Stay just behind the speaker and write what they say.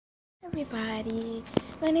everybody,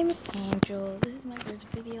 my name is Angel. This is my first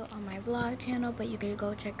video on my vlog channel, but you can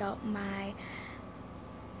go check out my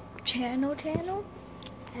channel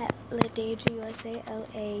at Ladeja USA,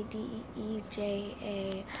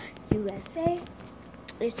 Ladeeja USA.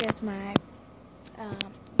 It's just my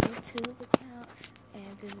YouTube account,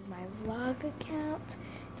 and this is my vlog account.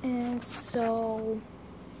 And so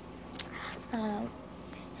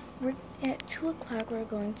we're at 2 o'clock. We're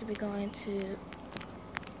going to be going to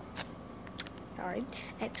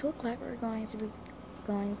at 2 o'clock we're going to be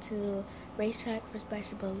going to racetrack for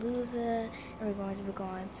Splashiepalooza, and we're going to be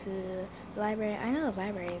going to the library. I know the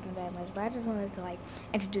library isn't that much, but I just wanted to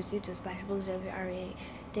introduce you to Splashiepalooza if you already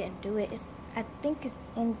didn't do it. I think it's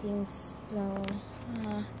ending soon.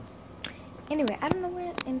 Anyway, I don't know when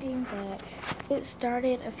it's ending, but it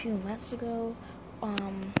started a few months ago.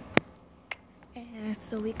 And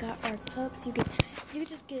so we got our cups. You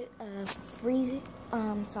just get a free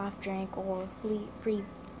soft drink or free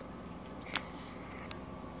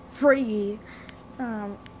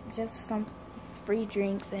just some free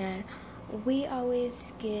drinks, and we always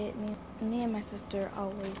get me and my sister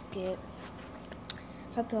always get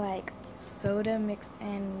something like soda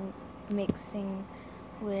mixing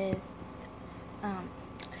with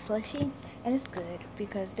slushy, and it's good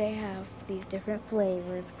because they have these different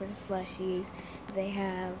flavors for the slushies. They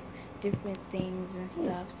have different things and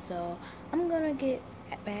stuff. So I'm gonna get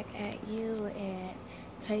back at you and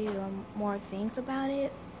tell you more things about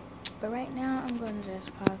it, but right now I'm gonna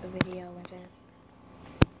just pause the video and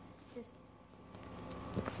just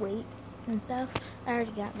wait and stuff. I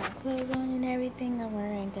already got my clothes on and everything. I'm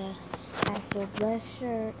wearing the I Feel Blessed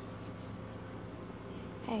shirt.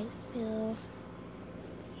 I feel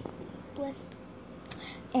blessed.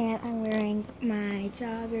 And I'm wearing my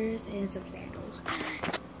joggers and some sandals.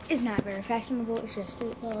 It's not very fashionable, it's just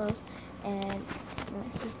street clothes. And my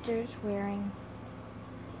sister's wearing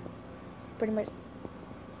pretty much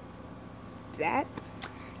that.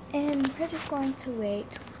 And we're just going to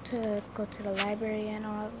wait to go to the library and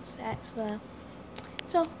all that stuff.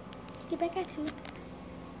 So, get back at you.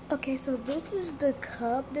 Okay, so this is the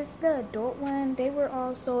cup. This is the adult one. They were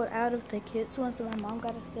all sold out of the kids one, so my mom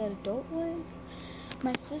got us the adult ones.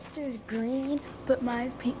 My sister's green, but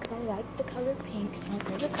mine's pink because I like the color pink. It's my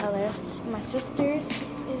favorite color. My sister's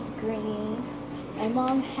is green. My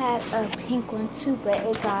mom had a pink one too, but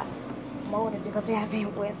it got molded because we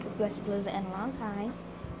haven't went to Splashiepalooza in a long time.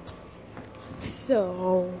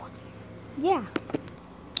 So, yeah.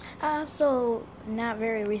 I also, not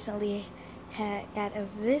very recently, got a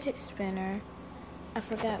fidget spinner. I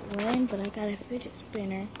forgot when, but I got a fidget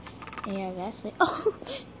spinner. And that's it. Oh!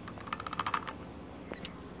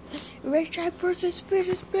 Racetrack versus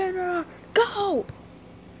fidget spinner! Go!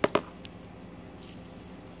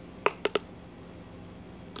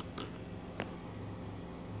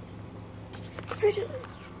 Fidget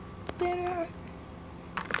spinner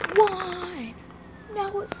won!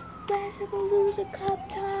 Now it's Splashiepalooza Cup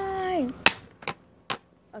time!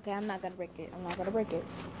 Okay, I'm not gonna break it.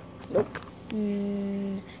 Nope.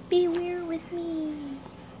 Be weird with me.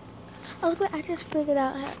 Oh, look, I just figured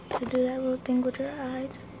out how to do that little thing with your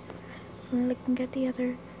eyes. I'm looking at the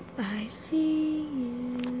other. I see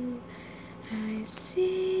you. I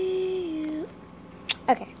see you.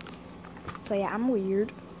 Okay. So yeah, I'm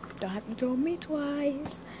weird. Don't have to tell me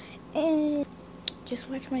twice. And just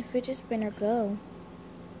watch my fidget spinner go.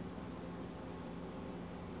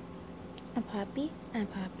 I'm Poppy. I'm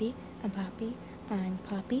Poppy. I'm Poppy. I'm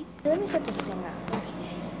Poppy. Let me set this thing up.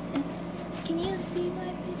 Can you see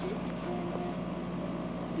my fidget spinner?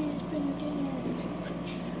 Fidget spinner down.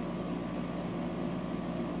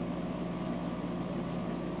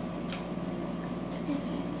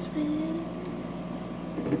 Fidget spinner.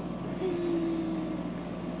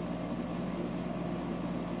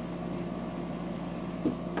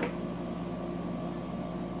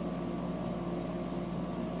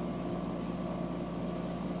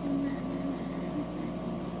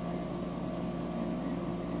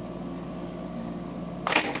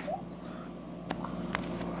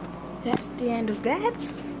 That's the end of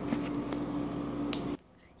that.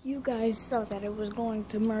 You guys saw that it was going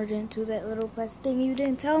to merge into that little plastic thing. You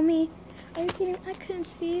didn't tell me. Are you kidding? I couldn't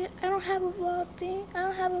see it. I don't have a vlog thing. I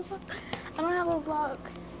don't have a vlog.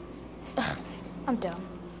 Ugh, I'm dumb.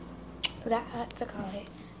 That's to call it.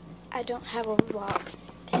 I don't have a vlog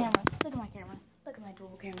camera. Look at my camera. Look at my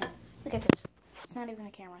dual camera. Look at this. It's not even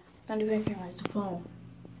a camera. It's not even a camera. It's a phone.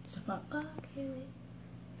 It's a phone. Okay, wait.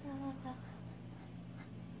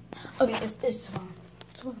 Okay, it's a phone.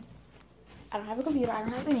 It's a phone. I don't have a computer. I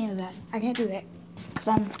don't have any of that. I can't do that.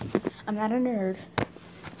 Because I'm not a nerd.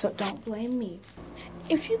 So don't blame me.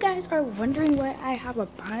 if you guys are wondering why I have a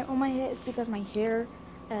bonnet on my head, it's because my hair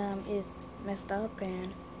is messed up,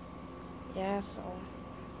 and yeah, so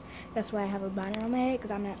that's why I have a bonnet on my head,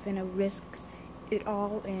 because I'm not finna risk it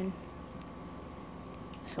all and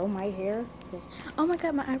show my hair. Cause, oh my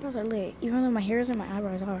god, my eyebrows are lit, even though my hair isn't, my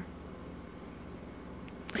eyebrows are.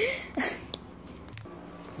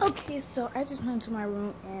 Okay, so I just went into my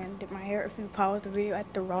room and did my hair. If you pause the video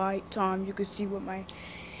at the right time, you can see what my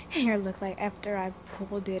hair looked like after I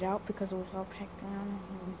pulled it out because it was all packed down.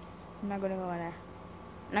 I'm not gonna go in there.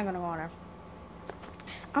 I'm not gonna go in there.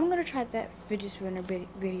 I'm gonna try that fidget spinner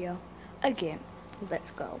video again.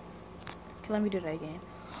 Let's go. Okay, let me do that again.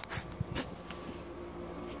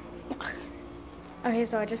 Okay,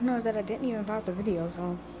 so I just noticed that I didn't even pause the video,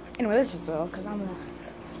 so anyway, let's just go, because I'm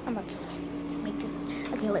about to make this.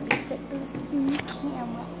 Okay, let me set the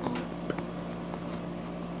camera up.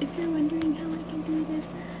 If you're wondering how I can do this,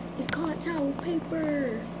 it's called towel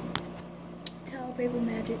paper. Towel paper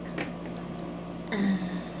magic.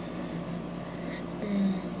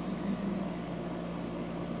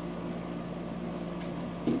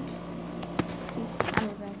 See, I'm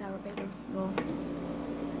using towel paper. Well,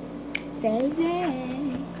 say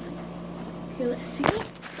thanks. Okay, let's see.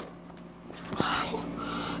 Oh,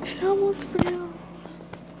 it almost fell.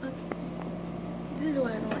 Okay. This is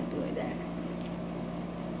why I don't like doing that.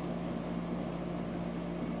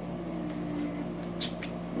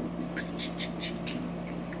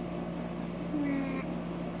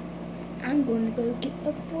 I'm going to go get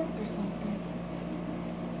a fork or something.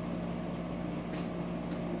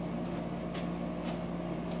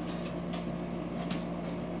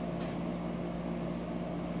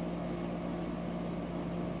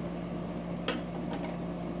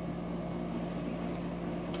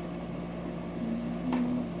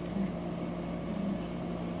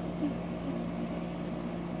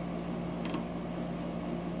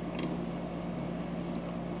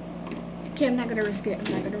 Okay, I'm not gonna risk it.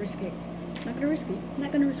 I'm not gonna risk it. I'm not gonna risk it. I'm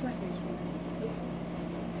not gonna risk my face.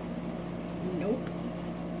 Nope.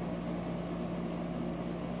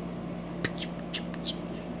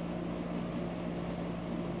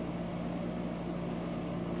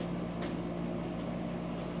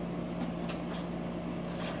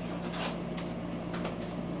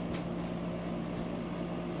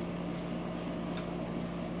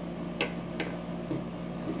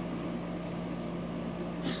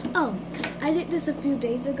 Oh, I did this a few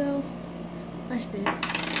days ago. Watch this.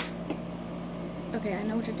 Okay, I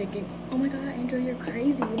know what you're thinking. Oh my god, Andrew, you're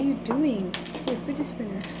crazy. What are you doing? It's your fidget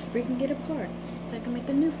spinner. Breaking it apart so I can make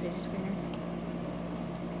a new fidget spinner.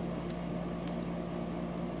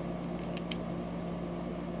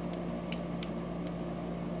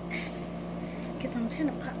 Okay, so I'm trying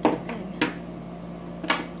to pop this in.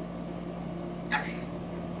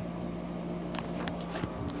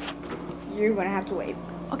 You're gonna have to wait.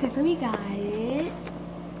 Okay, so we got it.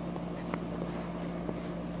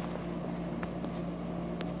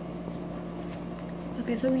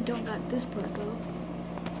 Okay, so we don't got this part though.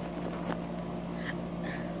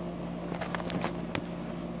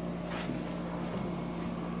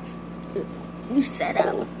 You set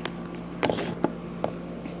up.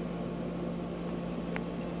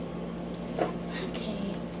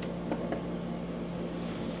 Okay.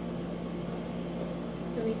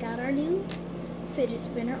 So we got our new fidget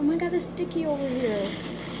spinner. Oh my god, it's sticky over here.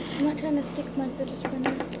 I'm not trying to stick my fidget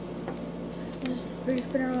spinner. My fidget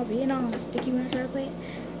spinner all being all sticky when I try to play it.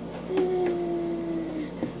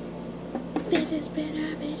 Fidget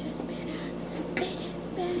spinner, fidget spinner, fidget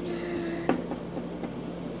spinner.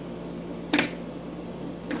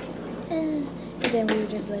 And then we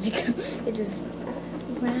just let it go. It just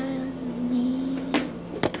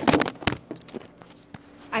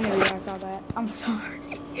I know you guys saw that. I'm sorry.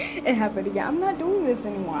 It happened again. I'm not doing this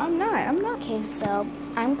anymore. I'm not. Okay, so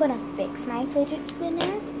I'm gonna fix my fidget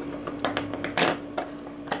spinner.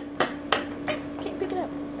 Can't pick it up.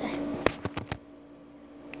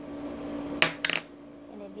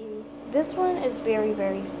 And this one is very,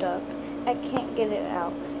 very stuck. I can't get it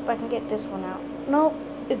out. But I can get this one out. Nope,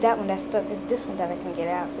 it's that one that's stuck. It's this one that I can get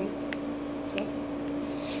out. See? Okay.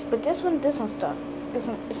 But this one's stuck. This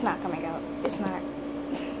one, it's not coming out. It's not.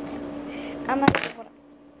 I'm not even gonna.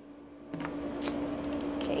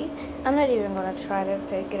 Okay, I'm not even gonna try to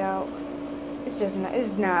take it out. It's just not.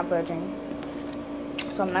 It's not budging.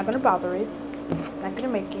 So I'm not gonna bother it. I'm not gonna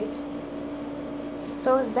make it.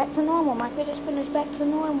 So it's back to normal. My fidget spinner's back to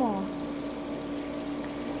normal.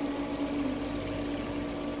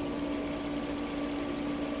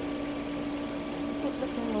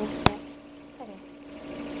 Okay.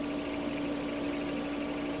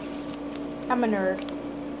 I'm a nerd.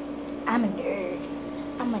 I'm a nerd.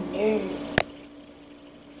 I'm a nerd.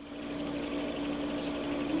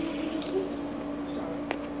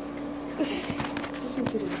 Listen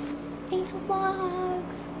to this. Angel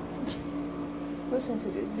Vlogs. Listen to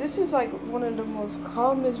this. This is like one of the most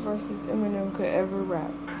calmest verses Eminem could ever rap.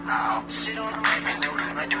 What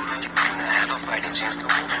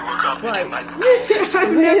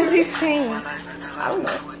is he saying? I don't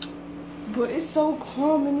know. But it's so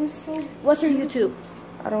calm and it's so... What's her YouTube?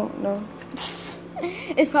 I don't know.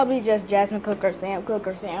 It's probably just Jasmine Cook or Sam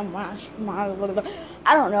Marsh.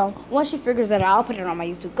 I don't know. Once she figures it out, I'll put it on my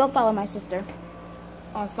YouTube. Go follow my sister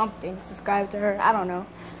on something. Subscribe to her. I don't know.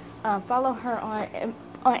 Follow her on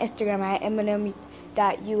Instagram at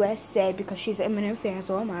Eminem.USA because she's an Eminem fan,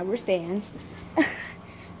 so am I. We're fans.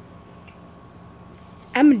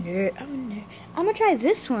 I'm a nerd. I'm gonna try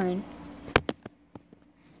this one.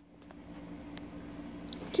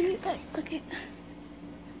 Can you okay?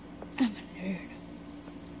 I'm a nerd.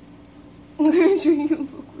 Look at you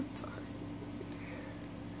look retarded.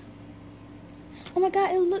 Oh my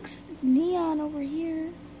god, it looks neon over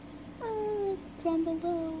here. From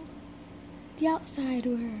below. The outside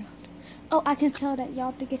world. Oh, I can tell that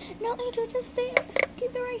y'all thinking, no, Angel, just stay.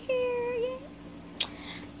 Keep it right here. Yeah.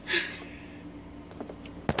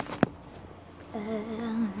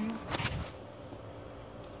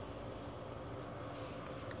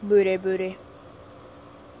 Booty, booty.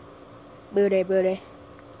 Booty, booty.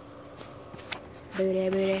 Booty,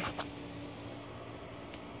 booty.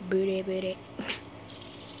 Booty, booty.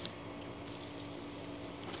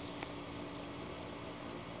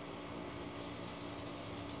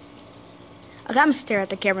 I'm gonna stare at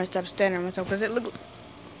the camera instead of staring at myself because it look.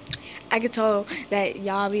 I can tell that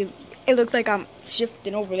y'all be. It looks like I'm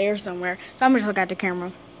shifting over there somewhere. So I'm just looking at the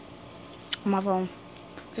camera on my phone,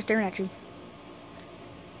 just staring at you.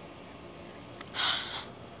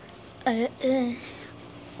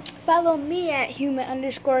 Follow me at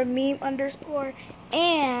human_meme_,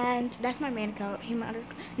 and that's my main account.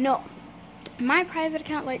 No, my private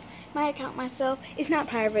account, like my account myself, it's not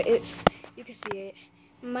private. It's you can see it.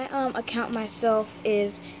 My account myself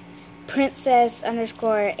is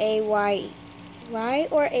princess_AYY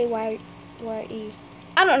or AYYE.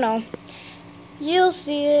 I don't know. You'll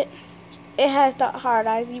see it. It has the hard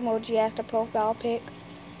eyes emoji as the profile pic.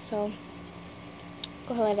 So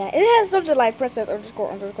go ahead like that. It has something like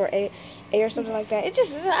princess__A or something like that. It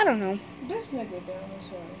just I don't know. This nigga down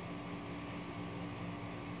this way.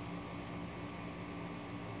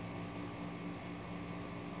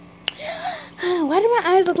 Why do my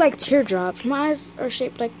eyes look like teardrops? My eyes are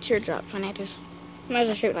shaped like teardrops when my eyes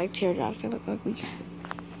are shaped like teardrops. They look like we.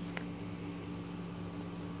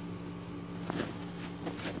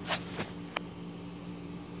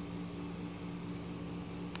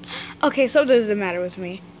 Okay, so doesn't matter with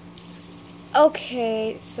me.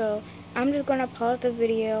 Okay, so I'm just gonna pause the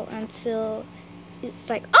video until it's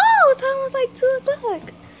like, oh, it's almost like 2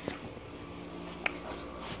 o'clock.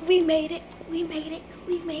 We made it. We made it.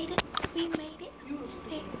 We made it. We made it.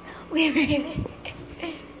 We made it.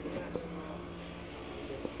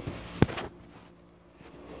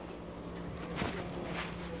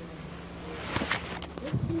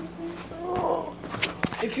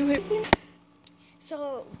 If you hit me.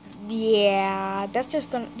 So yeah, this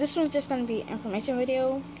one's just gonna be information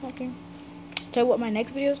video. Okay. Tell you what my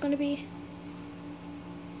next video is gonna be.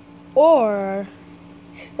 Or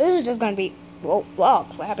this is just gonna be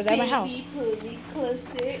vlogs. What happens at my house? Pull me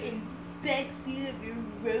closer in the backseat of your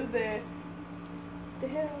Rover. The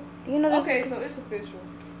hell? Do you know that? Okay, so it's official.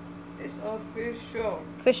 It's official.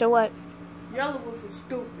 Official what? Yelawolf is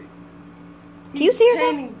stupid. Do you see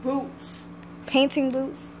yourself? Painting boots. Painting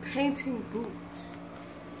boots. Painting boots.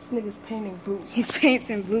 This nigga's painting boots. He's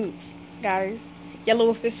painting boots, guys.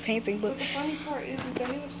 Yelawolf is painting But boots. the funny part is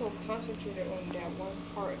that he was so concentrated on that one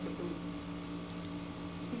part of the boot.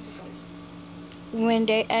 He just like. When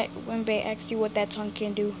they ask you what that tongue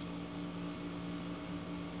can do.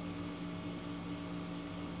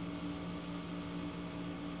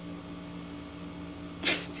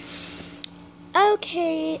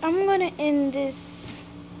 Okay, I'm gonna end this,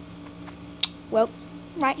 well,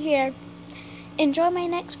 right here. Enjoy my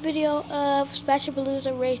next video of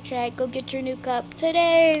Spatulapalooza Racetrack. Go get your new cup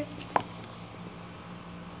today.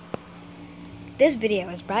 This video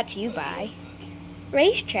is brought to you by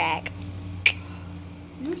Racetrack.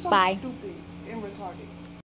 You so Bye. stupid and retarded.